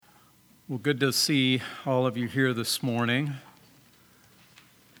Well, good to see all of you here this morning.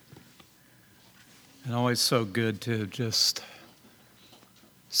 And always so good to just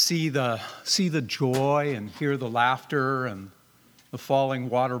see the joy and hear the laughter and the falling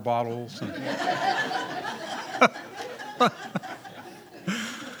water bottles. And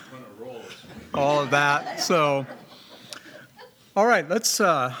all of that. So, all right, let's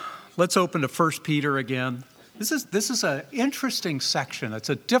open to 1 Peter again. This is an interesting section. It's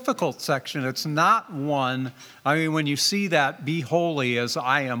a difficult section. It's not one. I mean, when you see that, be holy as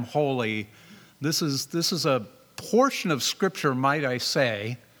I am holy, this is a portion of Scripture, might I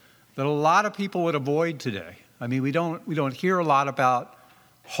say, that a lot of people would avoid today. I mean, we don't hear a lot about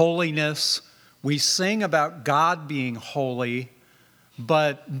holiness. We sing about God being holy,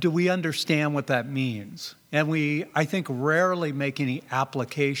 but do we understand what that means? And we, I think, rarely make any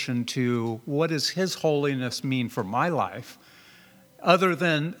application to what does His holiness mean for my life, other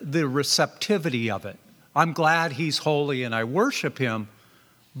than the receptivity of it. I'm glad He's holy and I worship Him,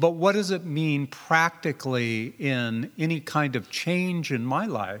 but what does it mean practically in any kind of change in my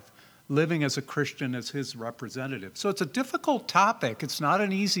life, living as a Christian as His representative? So it's a difficult topic. It's not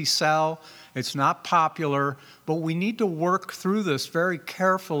an easy sell. It's not popular, but we need to work through this very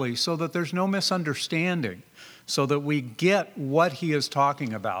carefully so that there's no misunderstanding, so that we get what he is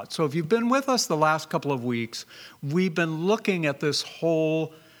talking about. So if you've been with us the last couple of weeks, we've been looking at this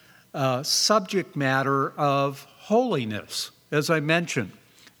whole subject matter of holiness, as I mentioned.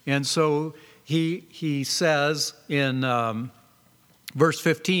 And so he says in verse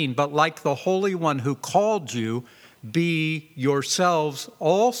 15, but like the Holy One who called you, be holy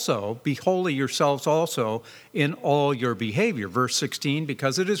yourselves also in all your behavior. Verse 16,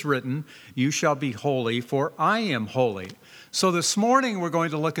 because it is written, you shall be holy, for I am holy. So this morning we're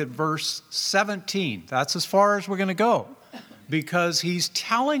going to look at verse 17. That's as far as we're going to go, because he's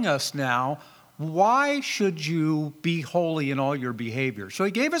telling us now, why should you be holy in all your behavior? So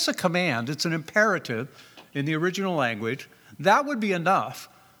he gave us a command. It's an imperative in the original language. That would be enough.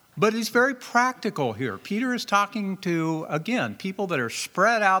 But he's very practical here. Peter is talking to, again, people that are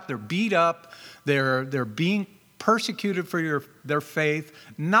spread out, they're beat up, they're being persecuted for their faith,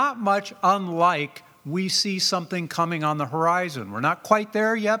 not much unlike we see something coming on the horizon. We're not quite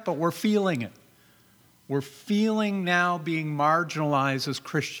there yet, but we're feeling it. We're feeling now being marginalized as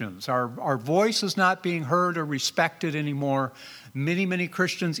Christians. Our voice is not being heard or respected anymore. Many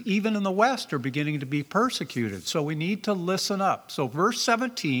Christians, even in the West, are beginning to be persecuted. So we need to listen up. So verse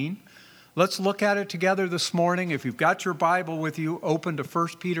 17, let's look at it together this morning. If you've got your Bible with you, open to 1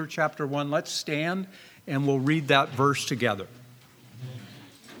 Peter chapter 1. Let's stand and we'll read that verse together.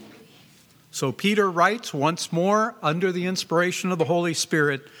 So Peter writes once more under the inspiration of the Holy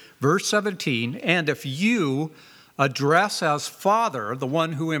Spirit, verse 17, and if you address as Father the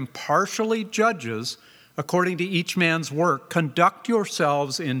one who impartially judges according to each man's work, conduct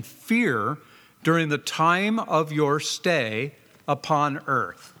yourselves in fear during the time of your stay upon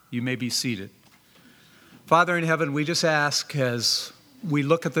earth. You may be seated. Father in heaven, we just ask as we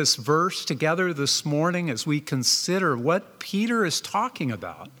look at this verse together this morning, as we consider what Peter is talking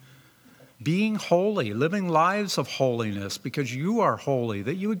about, being holy, living lives of holiness because you are holy,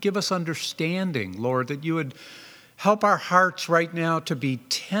 that you would give us understanding, Lord, that you would help our hearts right now to be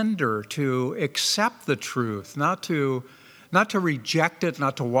tender, to accept the truth, not to reject it,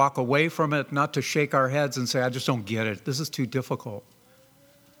 not to walk away from it, not to shake our heads and say, I just don't get it, this is too difficult.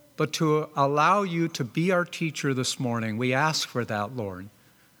 But to allow you to be our teacher this morning, we ask for that, Lord.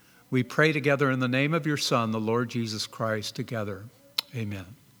 We pray together in the name of your Son, the Lord Jesus Christ, together. Amen.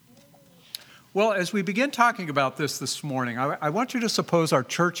 Well, as we begin talking about this morning, I want you to suppose our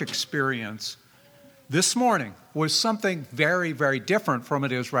church experience this morning was something very, very different from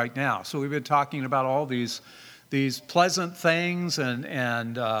it is right now. So we've been talking about all these pleasant things,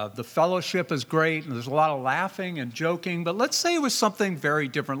 and the fellowship is great, and there's a lot of laughing and joking. But let's say it was something very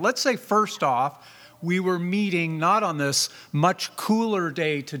different. Let's say, first off, we were meeting not on this much cooler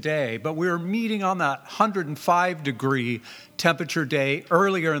day today, but we were meeting on that 105-degree temperature day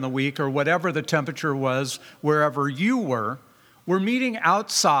earlier in the week, or whatever the temperature was wherever you were. We're meeting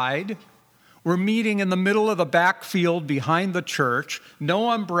outside. We're meeting in the middle of the backfield behind the church. No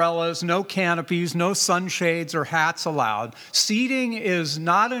umbrellas, no canopies, no sunshades or hats allowed. Seating is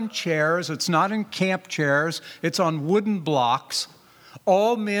not in chairs. It's not in camp chairs. It's on wooden blocks.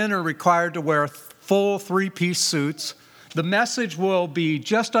 All men are required to wear full three-piece suits. The message will be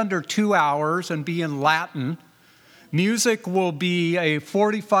just under 2 hours and be in Latin. Music will be a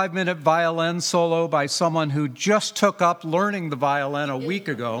 45-minute violin solo by someone who just took up learning the violin a week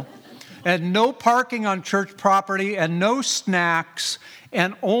ago. and no parking on church property, and no snacks,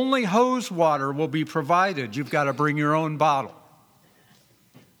 and only hose water will be provided. You've got to bring your own bottle.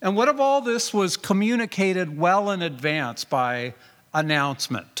 And what if all this was communicated well in advance by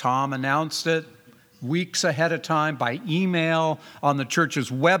announcement? Tom announced it weeks ahead of time by email, on the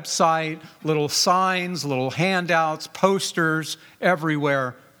church's website, little signs, little handouts, posters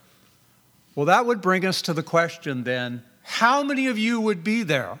everywhere. Well, that would bring us to the question then, how many of you would be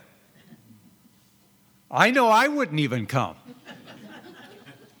there? I know I wouldn't even come.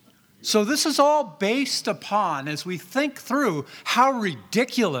 So this is all based upon, as we think through how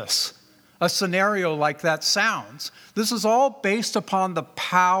ridiculous a scenario like that sounds, this is all based upon the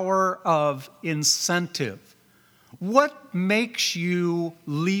power of incentive. What makes you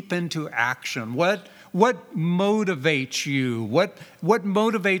leap into action? What motivates you? What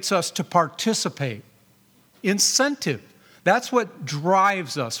motivates us to participate? Incentive. That's what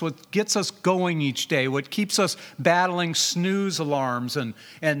drives us, what gets us going each day, what keeps us battling snooze alarms and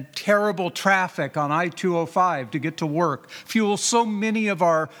terrible traffic on I-205 to get to work, fuels so many of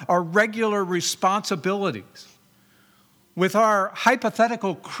our regular responsibilities. With our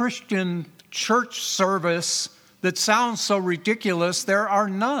hypothetical Christian church service that sounds so ridiculous, there are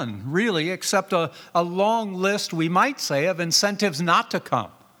none, really, except a long list, we might say, of incentives not to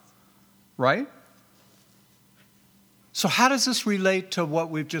come, right? So how does this relate to what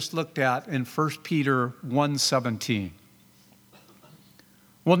we've just looked at in 1 Peter 1:17?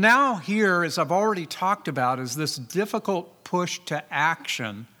 Well, now here, as I've already talked about, is this difficult push to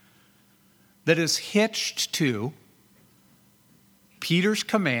action that is hitched to Peter's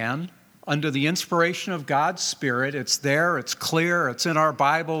command under the inspiration of God's Spirit. It's there, it's clear, it's in our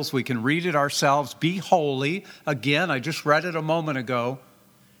Bibles. We can read it ourselves. Be holy. Again, I just read it a moment ago.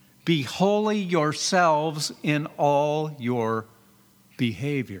 Be holy yourselves in all your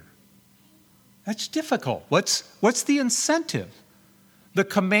behavior. That's difficult. What's the incentive? The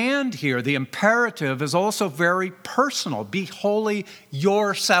command here, the imperative, is also very personal. Be holy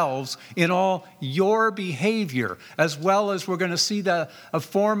yourselves in all your behavior, as well as we're going to see a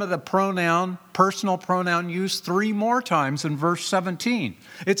form of the pronoun, personal pronoun use 3 more times in verse 17.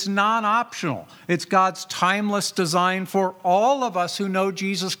 It's non-optional. It's God's timeless design for all of us who know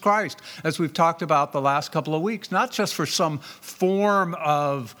Jesus Christ, as we've talked about the last couple of weeks, not just for some form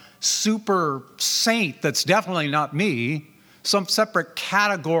of super saint that's definitely not me, some separate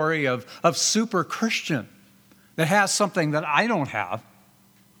category of super Christian that has something that I don't have.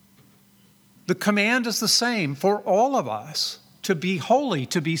 The command is the same for all of us, to be holy,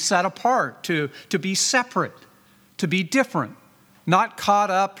 to be set apart, to be separate, to be different, not caught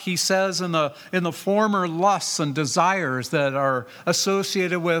up, he says, in the former lusts and desires that are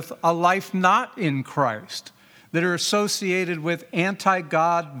associated with a life not in Christ, that are associated with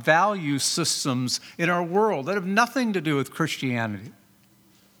anti-God value systems in our world that have nothing to do with Christianity.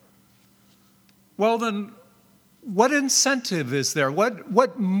 Well, then, what incentive is there?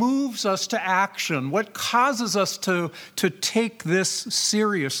 What moves us to action? What causes us to take this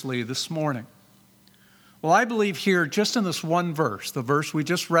seriously this morning? Well, I believe here, just in this one verse, the verse we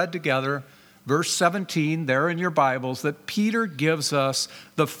just read together, verse 17, there in your Bibles, that Peter gives us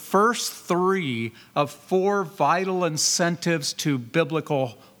the first 3 of 4 vital incentives to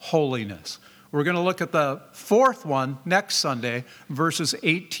biblical holiness. We're going to look at the 4th one next Sunday, verses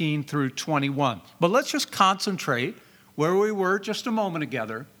 18 through 21. But let's just concentrate where we were just a moment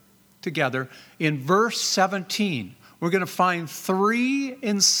together in verse 17. We're going to find 3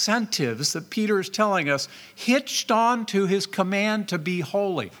 incentives that Peter is telling us hitched on to his command to be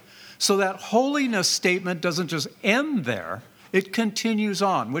holy. So that holiness statement doesn't just end there, it continues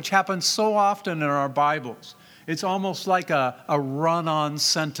on, which happens so often in our Bibles. It's almost like a run-on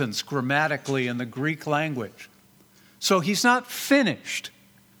sentence grammatically in the Greek language. So he's not finished.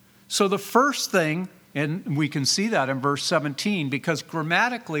 So the first thing, and we can see that in verse 17, because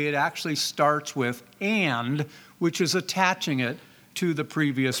grammatically it actually starts with and, which is attaching it to the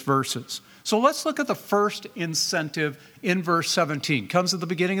previous verses. So let's look at the first incentive in verse 17. It comes at the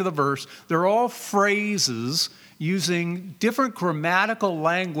beginning of the verse. They're all phrases using different grammatical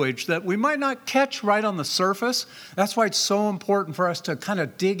language that we might not catch right on the surface. That's why it's so important for us to kind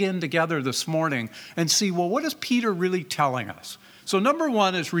of dig in together this morning and see, well, what is Peter really telling us? So number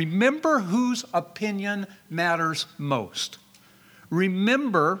 1 is remember whose opinion matters most.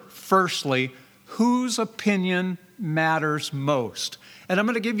 Remember, firstly, whose opinion matters most. And I'm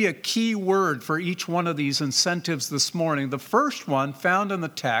going to give you a key word for each one of these incentives this morning. The first one found in the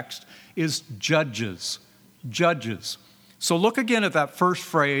text is judges. Judges. So look again at that first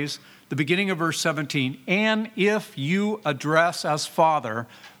phrase, the beginning of verse 17. And if you address as Father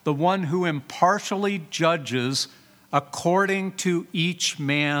the one who impartially judges according to each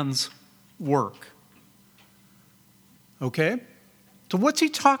man's work. Okay? So what's he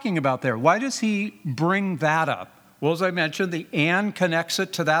talking about there? Why does he bring that up? Well, as I mentioned, the "and" connects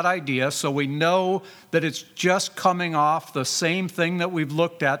it to that idea, so we know that it's just coming off the same thing that we've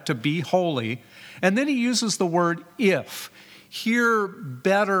looked at, to be holy. And then he uses the word "if." Here,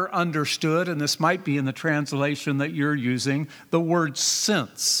 better understood, and this might be in the translation that you're using, the word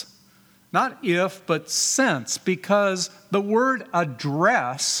 "since." Not if, but since, because the word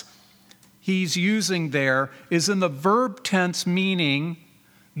 "address" he's using there is in the verb tense, meaning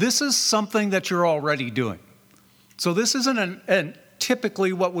this is something that you're already doing. So this isn't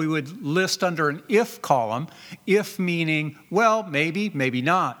typically what we would list under an "if" column. If meaning, well, maybe, maybe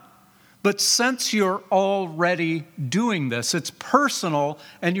not. But since you're already doing this, it's personal,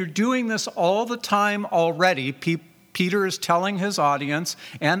 and you're doing this all the time already. Peter is telling his audience,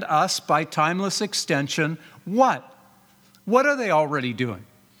 and us by timeless extension, what? What are they already doing?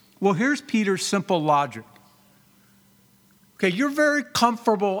 Well, here's Peter's simple logic. Okay, you're very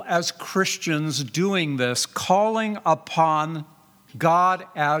comfortable as Christians doing this, calling upon God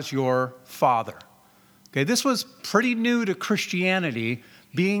as your Father. Okay, this was pretty new to Christianity,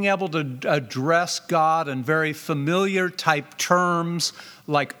 being able to address God in very familiar type terms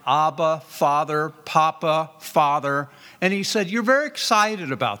like Abba, Father, Papa, Father. And he said, you're very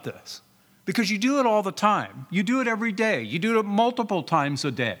excited about this because you do it all the time. You do it every day. You do it multiple times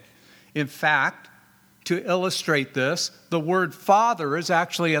a day. In fact, to illustrate this, the word Father is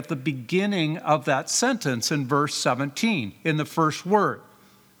actually at the beginning of that sentence in verse 17, in the first word,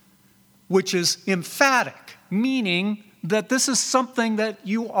 which is emphatic, meaning that this is something that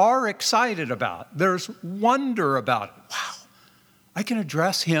you are excited about. There's wonder about it. Wow, I can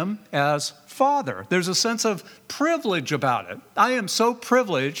address him as Father. There's a sense of privilege about it. I am so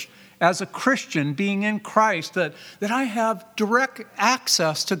privileged as a Christian being in Christ that I have direct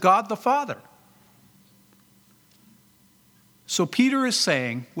access to God the Father. So Peter is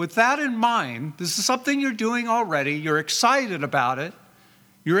saying, with that in mind, this is something you're doing already, you're excited about it,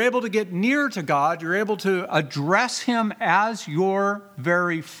 you're able to get near to God, you're able to address him as your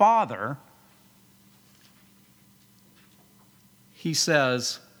very Father. He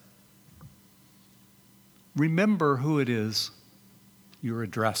says, remember who it is you're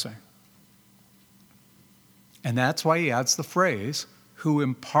addressing. And that's why he adds the phrase, who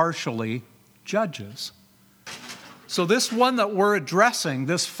impartially judges. So this one that we're addressing,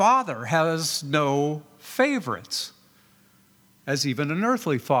 this Father, has no favorites, as even an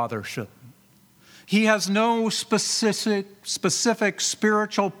earthly father shouldn't. He has no specific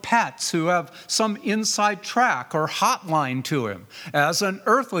spiritual pets who have some inside track or hotline to him, as an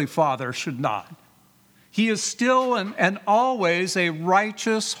earthly father should not. He is still and always a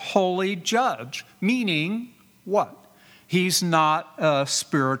righteous, holy judge, meaning what? He's not a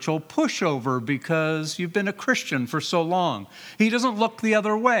spiritual pushover because you've been a Christian for so long. He doesn't look the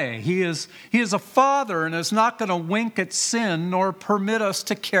other way. He is a father and is not going to wink at sin nor permit us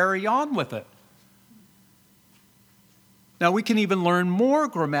to carry on with it. Now, we can even learn more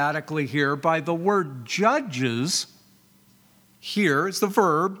grammatically here by the word judges. Here is the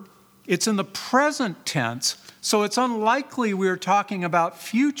verb. It's in the present tense, so it's unlikely we're talking about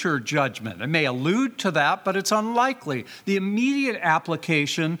future judgment. It may allude to that, but it's unlikely. The immediate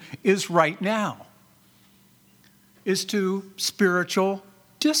application is right now, is to spiritual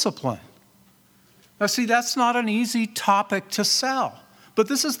discipline. Now, see, that's not an easy topic to sell, but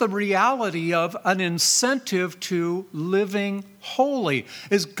this is the reality of an incentive to living holy,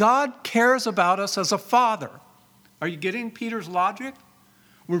 is God cares about us as a father. Are you getting Peter's logic?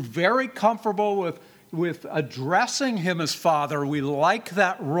 We're very comfortable with addressing him as Father. We like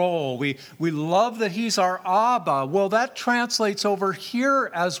that role. We love that he's our Abba. Well, that translates over here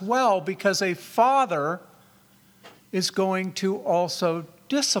as well, because a father is going to also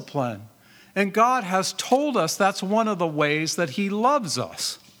discipline. And God has told us that's one of the ways that he loves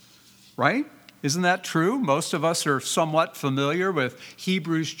us, right? Isn't that true? Most of us are somewhat familiar with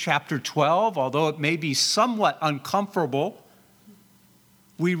Hebrews chapter 12, although it may be somewhat uncomfortable.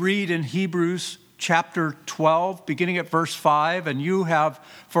 We read in Hebrews chapter 12, beginning at verse 5, and you have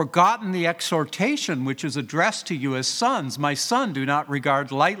forgotten the exhortation which is addressed to you as sons. My son, do not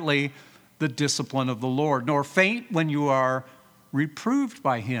regard lightly the discipline of the Lord, nor faint when you are reproved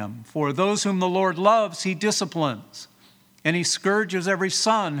by him. For those whom the Lord loves, he disciplines, and he scourges every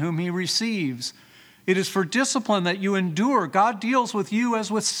son whom he receives. It is for discipline that you endure. God deals with you as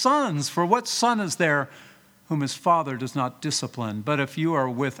with sons. For what son is there whom his father does not discipline? But if you are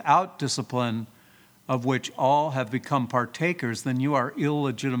without discipline, of which all have become partakers, then you are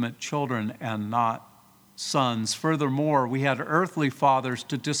illegitimate children and not sons. Furthermore, we had earthly fathers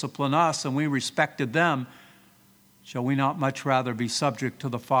to discipline us, and we respected them. Shall we not much rather be subject to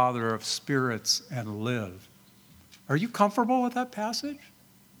the Father of spirits and live? Are you comfortable with that passage?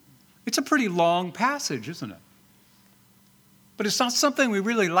 It's a pretty long passage, isn't it? But it's not something we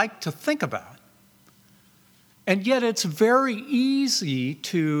really like to think about. And yet it's very easy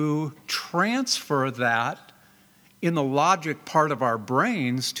to transfer that in the logic part of our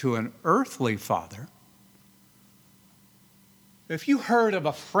brains to an earthly father. If you heard of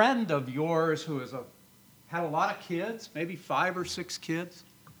a friend of yours who had a lot of kids, maybe 5 or 6 kids,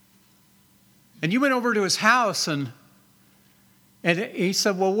 and you went over to his house and he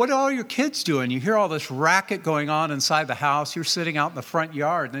said, well, what are all your kids doing? You hear all this racket going on inside the house. You're sitting out in the front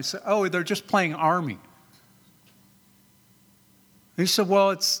yard. And they said, oh, they're just playing Army. And he said,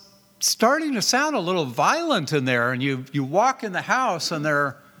 well, it's starting to sound a little violent in there. And you walk in the house and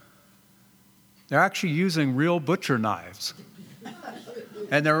they're actually using real butcher knives.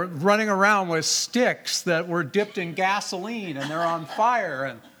 And they're running around with sticks that were dipped in gasoline and they're on fire.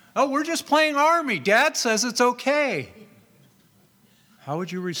 And, oh, we're just playing Army. Dad says it's okay. How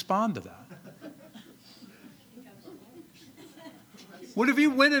would you respond to that? What if you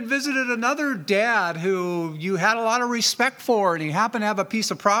went and visited another dad who you had a lot of respect for and he happened to have a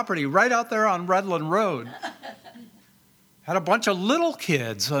piece of property right out there on Redland Road? Had a bunch of little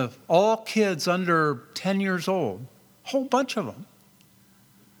kids, all kids under 10 years old, a whole bunch of them.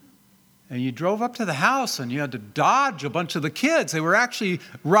 And you drove up to the house and you had to dodge a bunch of the kids. They were actually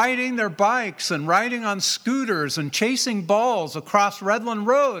riding their bikes and riding on scooters and chasing balls across Redland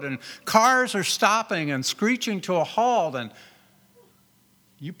Road. And cars are stopping and screeching to a halt. And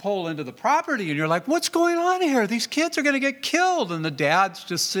you pull into the property and you're like, what's going on here? These kids are going to get killed. And the dad's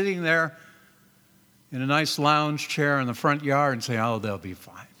just sitting there in a nice lounge chair in the front yard and saying, oh, they'll be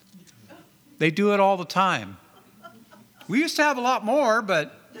fine. They do it all the time. We used to have a lot more,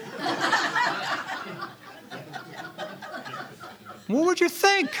 but what would you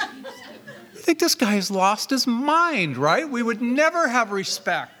think? I think this guy has lost his mind, right? We would never have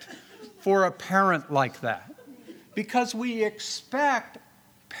respect for a parent like that because we expect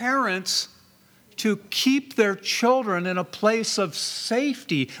parents to keep their children in a place of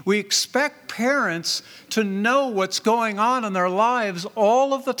safety. We expect parents to know what's going on in their lives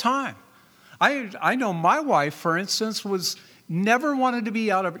all of the time. I know my wife, for instance, never wanted to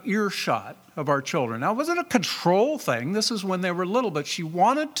be out of earshot of our children. Now, it wasn't a control thing. This is when they were little, but she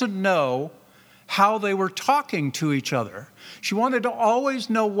wanted to know how they were talking to each other. She wanted to always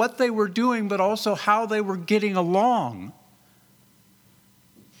know what they were doing, but also how they were getting along,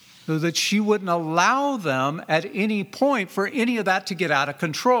 so that she wouldn't allow them at any point for any of that to get out of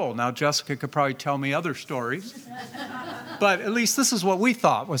control. Now, Jessica could probably tell me other stories, but at least this is what we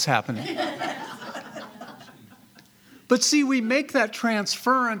thought was happening. But see, we make that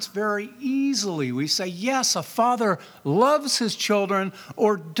transference very easily. We say, yes, a father loves his children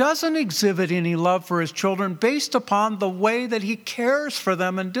or doesn't exhibit any love for his children based upon the way that he cares for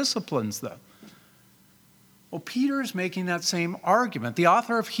them and disciplines them. Well, Peter is making that same argument. The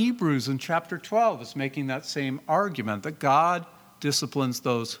author of Hebrews in chapter 12 is making that same argument, that God disciplines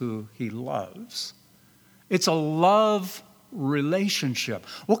those who he loves. It's a love relationship.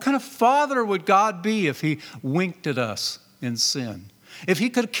 What kind of father would God be if he winked at us in sin? If he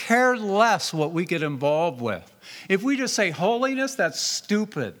could care less what we get involved with? If we just say holiness, that's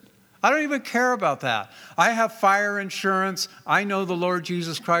stupid. I don't even care about that. I have fire insurance. I know the Lord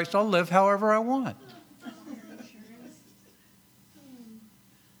Jesus Christ. I'll live however I want.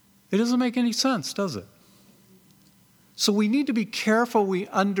 It doesn't make any sense, does it? So we need to be careful we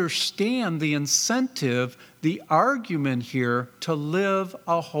understand the incentive, the argument here to live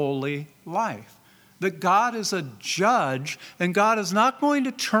a holy life. That God is a judge and God is not going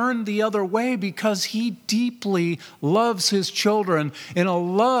to turn the other way because he deeply loves his children in a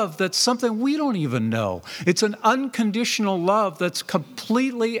love that's something we don't even know. It's an unconditional love that's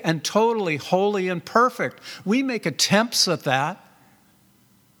completely and totally holy and perfect. We make attempts at that.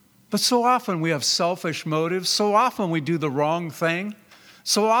 But so often we have selfish motives. So often we do the wrong thing.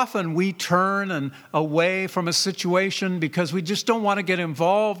 So often we turn away from a situation because we just don't want to get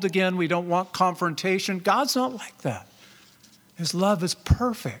involved again. We don't want confrontation. God's not like that. His love is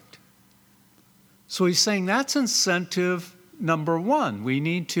perfect. So he's saying that's incentive number one. We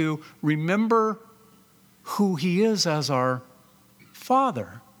need to remember who he is as our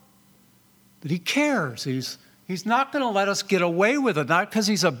Father. That he cares. He's not going to let us get away with it, not because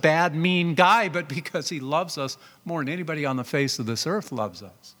he's a bad, mean guy, but because he loves us more than anybody on the face of this earth loves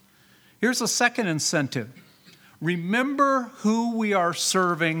us. Here's a second incentive. Remember who we are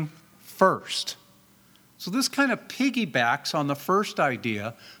serving first. So this kind of piggybacks on the first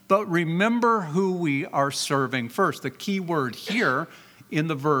idea, but remember who we are serving first. The key word here in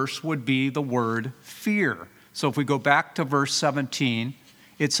the verse would be the word fear. So if we go back to verse 17,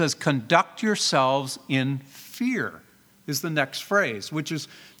 it says, conduct yourselves in fear, is the next phrase, which is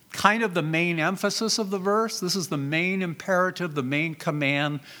kind of the main emphasis of the verse. This is the main imperative, the main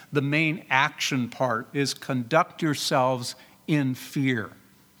command, the main action part is conduct yourselves in fear.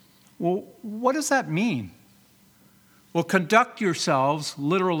 Well, what does that mean? Well, conduct yourselves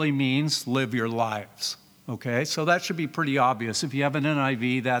literally means live your lives. Okay, so that should be pretty obvious. If you have an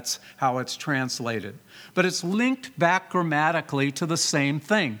NIV, that's how it's translated. But it's linked back grammatically to the same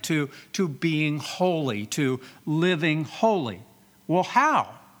thing, to being holy, to living holy. Well, how?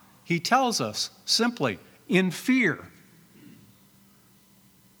 He tells us simply, in fear.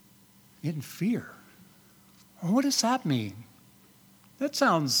 In fear. Well, what does that mean? That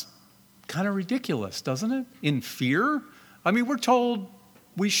sounds kind of ridiculous, doesn't it? In fear? I mean, we're told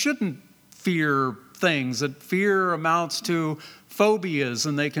we shouldn't fear things, that fear amounts to phobias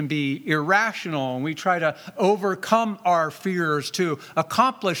and they can be irrational, and we try to overcome our fears to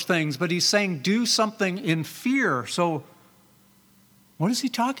accomplish things, but he's saying do something in fear. So what is he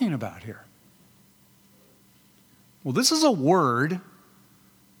talking about here? Well, this is a word,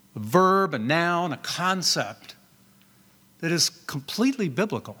 a verb, a noun, a concept that is completely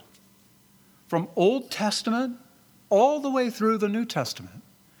biblical. From Old Testament all the way through the New Testament.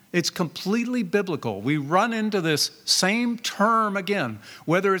 It's completely biblical. We run into this same term again,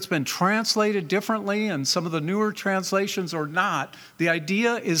 whether it's been translated differently in some of the newer translations or not. The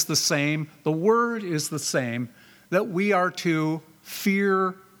idea is the same. The word is the same, that we are to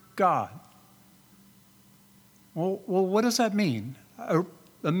fear God. Well, what does that mean?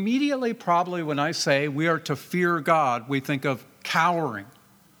 Immediately, probably when I say we are to fear God, we think of cowering.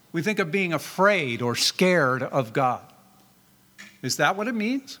 We think of being afraid or scared of God. Is that what it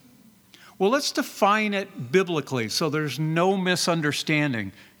means? Well, let's define it biblically so there's no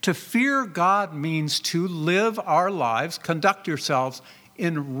misunderstanding. To fear God means to live our lives, conduct yourselves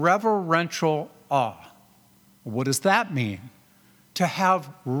in reverential awe. What does that mean? To have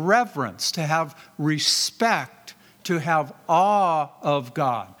reverence, to have respect, to have awe of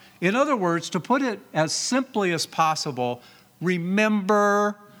God. In other words, to put it as simply as possible,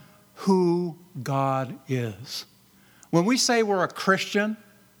 remember who God is. When we say we're a Christian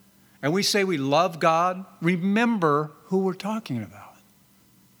and we say we love God, remember who we're talking about.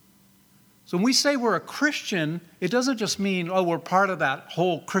 So when we say we're a Christian, it doesn't just mean, oh, we're part of that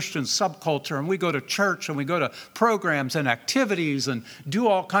whole Christian subculture and we go to church and we go to programs and activities and do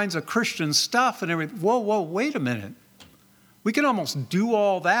all kinds of Christian stuff and everything. Whoa, wait a minute. We can almost do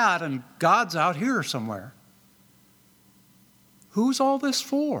all that and God's out here somewhere. Who's all this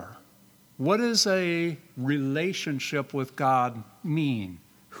for? What does a relationship with God mean?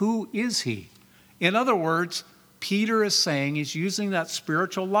 Who is he? In other words, Peter is saying, he's using that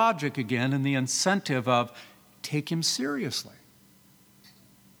spiritual logic again and the incentive of take him seriously.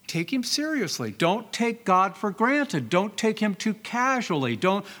 Take him seriously. Don't take God for granted. Don't take him too casually.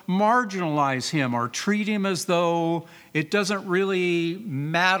 Don't marginalize him or treat him as though it doesn't really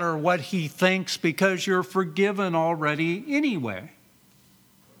matter what he thinks because you're forgiven already anyway.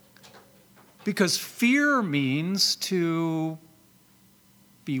 Because fear means to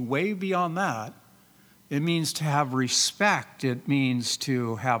be way beyond that. It means to have respect. It means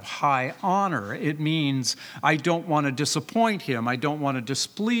to have high honor. It means I don't want to disappoint him. I don't want to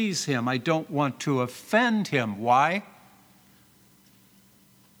displease him. I don't want to offend him. Why?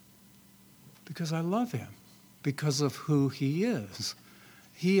 Because I love him. Because of who he is.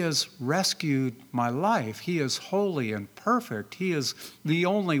 He has rescued my life. He is holy and perfect. He is the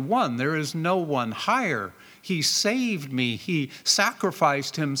only one. There is no one higher. He saved me. He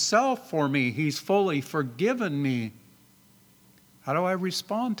sacrificed himself for me. He's fully forgiven me. How do I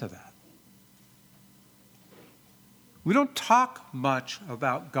respond to that? We don't talk much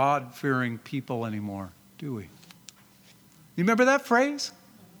about God-fearing people anymore, do we? You remember that phrase?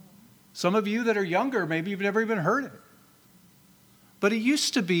 Some of you that are younger, maybe you've never even heard it. But it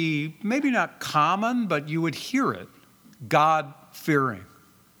used to be, maybe not common, but you would hear it, God-fearing.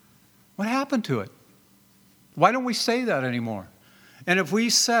 What happened to it? Why don't we say that anymore? And if we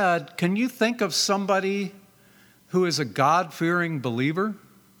said, can you think of somebody who is a God-fearing believer?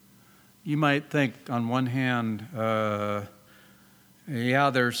 You might think, on one hand,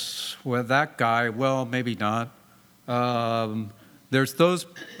 there's that guy, well, maybe not. There's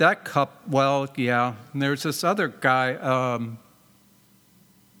that couple, well, yeah. And there's this other guy,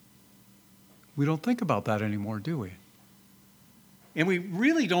 We don't think about that anymore, do we? And we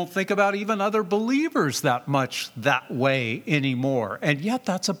really don't think about even other believers that much that way anymore. And yet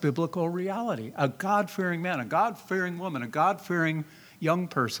that's a biblical reality. A God-fearing man, a God-fearing woman, a God-fearing young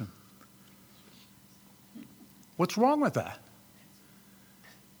person. What's wrong with that?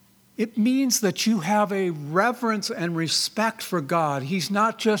 It means that you have a reverence and respect for God. He's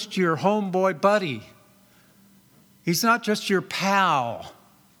not just your homeboy buddy. He's not just your pal.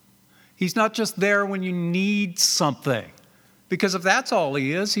 He's not just there when you need something. Because if that's all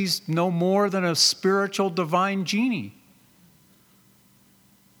he is, he's no more than a spiritual divine genie.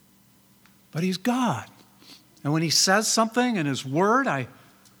 But he's God. And when he says something in his word, I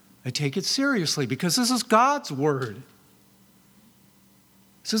take it seriously because this is God's word.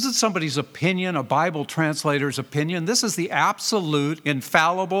 This isn't somebody's opinion, a Bible translator's opinion. This is the absolute,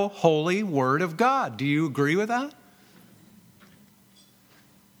 infallible, holy word of God. Do you agree with that?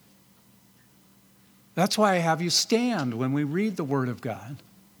 That's why I have you stand when we read the Word of God.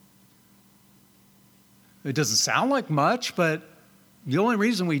 It doesn't sound like much, but the only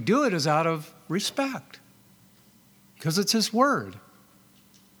reason we do it is out of respect, because it's His Word.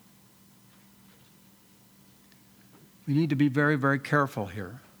 We need to be very, very careful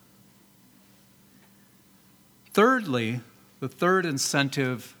here. Thirdly, the third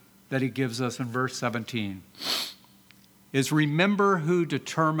incentive that He gives us in verse 17 is remember who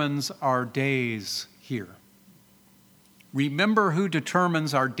determines our days here. Remember who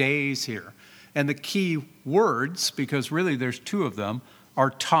determines our days here. And the key words, because really there's two of them, are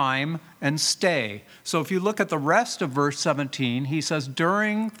time and stay. So if you look at the rest of verse 17, he says,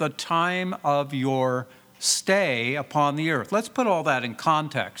 during the time of your stay upon the earth. Let's put all that in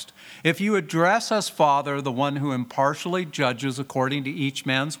context. If you address as Father, the one who impartially judges according to each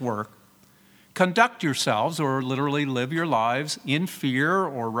man's work, conduct yourselves, or literally live your lives, in fear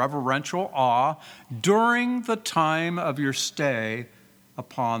or reverential awe during the time of your stay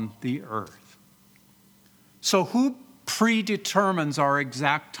upon the earth. So who predetermines our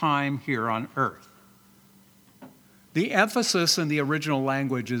exact time here on earth? The emphasis in the original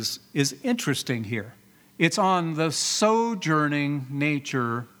language is interesting here. It's on the sojourning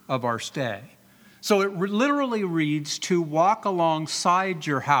nature of our stay. So it literally reads, to walk alongside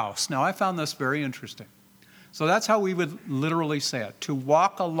your house. Now, I found this very interesting. So that's how we would literally say it, to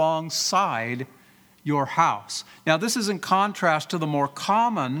walk alongside your house. Now, this is in contrast to the more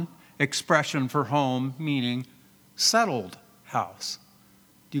common expression for home, meaning settled house.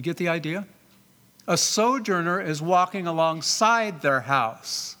 Do you get the idea? A sojourner is walking alongside their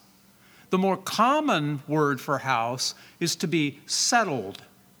house. The more common word for house is to be settled.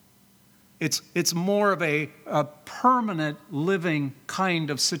 It's more of a permanent living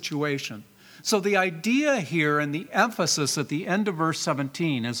kind of situation. So the idea here and the emphasis at the end of verse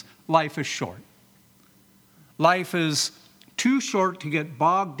 17 is life is short. Life is too short to get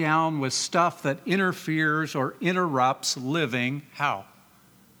bogged down with stuff that interferes or interrupts living how?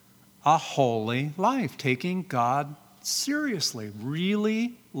 A holy life, taking God seriously,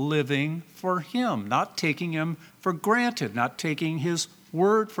 really living for Him, not taking Him for granted, not taking His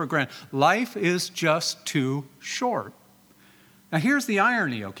word for granted. Life is just too short. Now here's the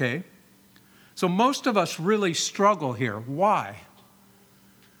irony, okay? So most of us really struggle here. Why?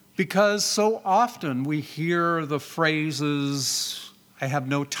 Because so often we hear the phrases, I have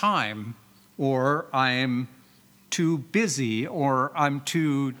no time, or I'm too busy, or I'm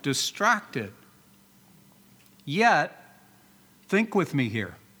too distracted. Yet, think with me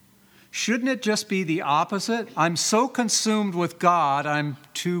here. Shouldn't it just be the opposite? I'm so consumed with God, I'm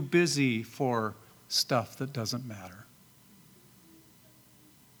too busy for stuff that doesn't matter.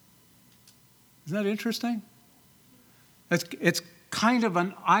 Isn't that interesting? It's kind of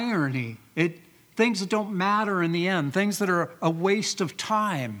an irony. Things that don't matter in the end, things that are a waste of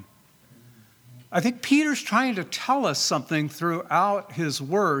time. I think Peter's trying to tell us something throughout his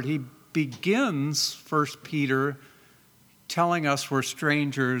word. He begins 1 Peter telling us we're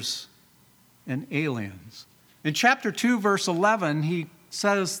strangers and aliens. In chapter 2, verse 11, he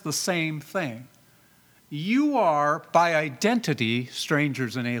says the same thing. You are, by identity,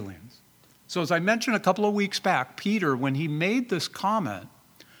 strangers and aliens. So as I mentioned a couple of weeks back, Peter, when he made this comment,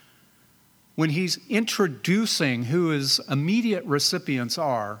 when he's introducing who his immediate recipients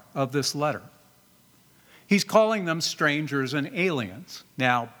are of this letter, he's calling them strangers and aliens.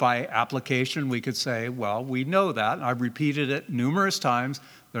 Now, by application, we could say, well, we know that. I've repeated it numerous times.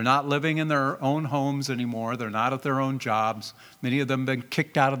 They're not living in their own homes anymore. They're not at their own jobs. Many of them have been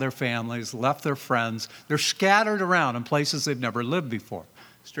kicked out of their families, left their friends. They're scattered around in places they've never lived before.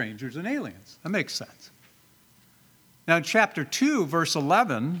 Strangers and aliens. That makes sense. Now, in chapter 2, verse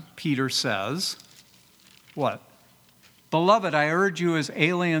 11, Peter says, what? Beloved, I urge you as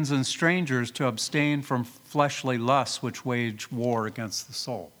aliens and strangers to abstain from fleshly lusts which wage war against the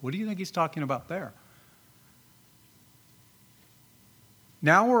soul. What do you think he's talking about there?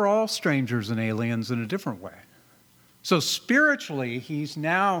 Now we're all strangers and aliens in a different way. So spiritually, he's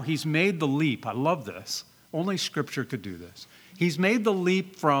made the leap. I love this. Only Scripture could do this. He's made the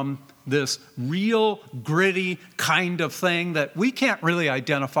leap from this real, gritty kind of thing that we can't really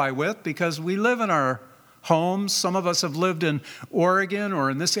identify with because we live in our homes. Some of us have lived in Oregon or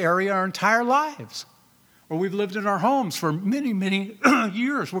in this area our entire lives. Or we've lived in our homes for many, many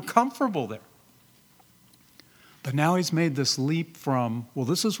years. We're comfortable there. But now he's made this leap from, well,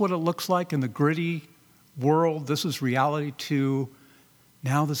 this is what it looks like in the gritty world. This is reality too.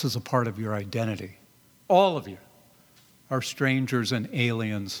 Now this is a part of your identity. All of you are strangers and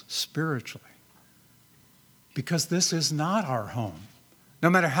aliens spiritually. Because this is not our home. No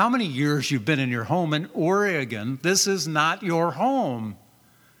matter how many years you've been in your home in Oregon, this is not your home.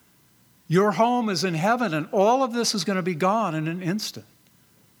 Your home is in heaven, and all of this is going to be gone in an instant.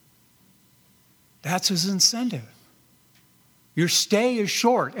 That's his incentive. Your stay is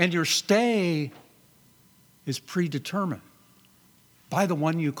short, and your stay is predetermined by the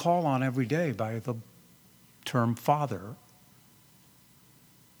one you call on every day, by the term Father.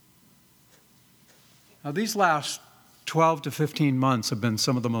 Now, these last 12 to 15 months have been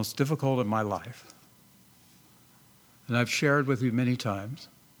some of the most difficult in my life. And I've shared with you many times.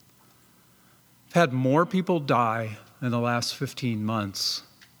 I've had more people die in the last 15 months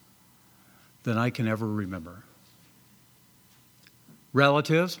than I can ever remember.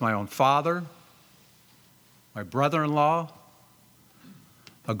 Relatives, my own father, my brother-in-law,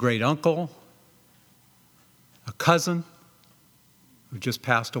 a great uncle, a cousin who just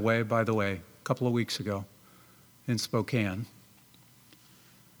passed away, by the way, a couple of weeks ago in Spokane.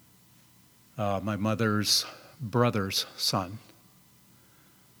 My mother's brother's son.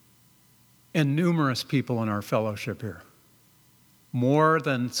 And numerous people in our fellowship here. More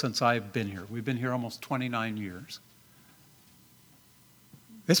than since I've been here. We've been here almost 29 years.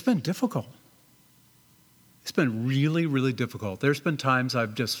 It's been difficult. It's been really, really difficult. There's been times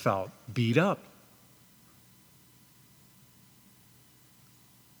I've just felt beat up.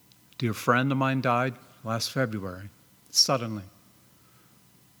 A dear friend of mine died last February, suddenly.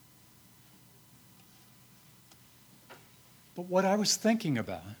 But what I was thinking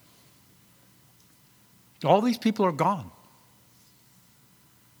about, all these people are gone.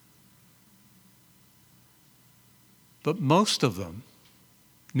 But most of them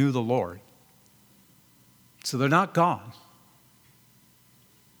knew the Lord. So they're not gone.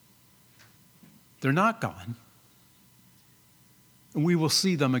 They're not gone. And we will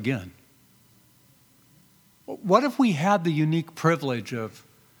see them again. What if we had the unique privilege of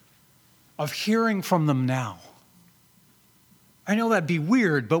hearing from them now? I know that'd be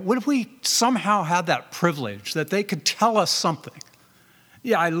weird, but what if we somehow had that privilege that they could tell us something?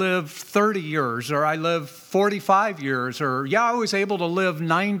 Yeah, I lived 30 years, or I lived 45 years, or yeah, I was able to live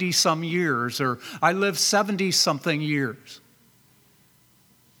 90-some years, or I lived 70-something years.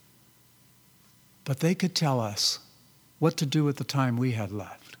 But they could tell us what to do with the time we had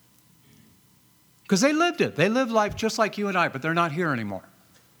left. Because they lived it. They lived life just like you and I, but they're not here anymore.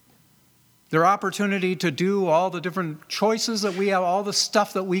 Their opportunity to do all the different choices that we have, all the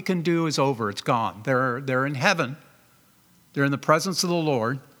stuff that we can do is over. It's gone. They're in heaven. They're in the presence of the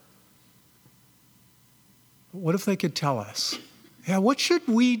Lord. What if they could tell us, yeah, what should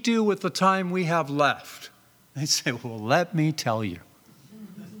we do with the time we have left? They'd say, well, let me tell you.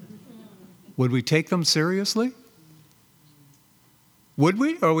 Would we take them seriously? Would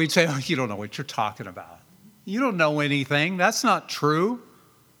we? Or we'd say, oh, you don't know what you're talking about. You don't know anything. That's not true.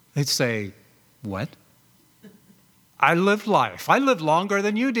 They'd say, what? I lived life. I lived longer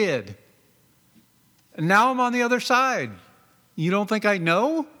than you did. And now I'm on the other side. You don't think I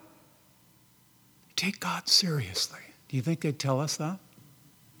know? Take God seriously. Do you think they'd tell us that?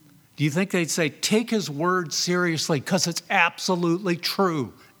 Do you think they'd say, take his word seriously because it's absolutely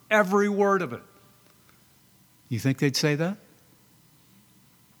true, every word of it? You think they'd say that?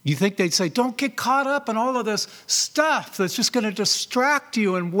 You think they'd say, don't get caught up in all of this stuff that's just going to distract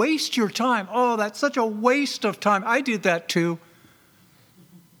you and waste your time. Oh, that's such a waste of time. I did that too.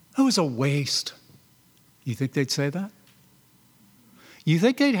 It was a waste. You think they'd say that? You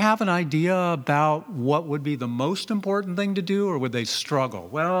think they'd have an idea about what would be the most important thing to do, or would they struggle?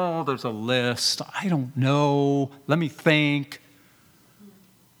 Well, there's a list. I don't know. Let me think.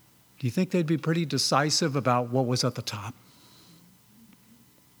 Do you think they'd be pretty decisive about what was at the top?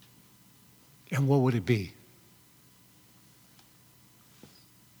 And what would it be?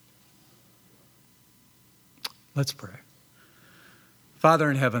 Let's pray. Father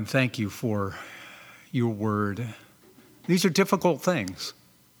in heaven, thank you for your word. These are difficult things.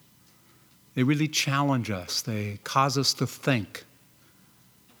 They really challenge us. They cause us to think.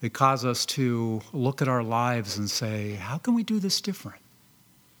 They cause us to look at our lives and say, how can we do this different?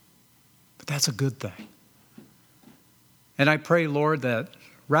 But that's a good thing. And I pray, Lord, that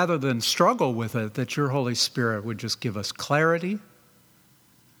rather than struggle with it, that your Holy Spirit would just give us clarity,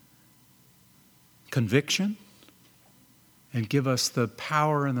 conviction, and give us the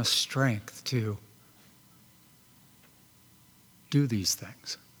power and the strength to do these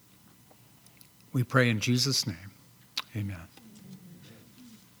things. We pray in Jesus' name. Amen.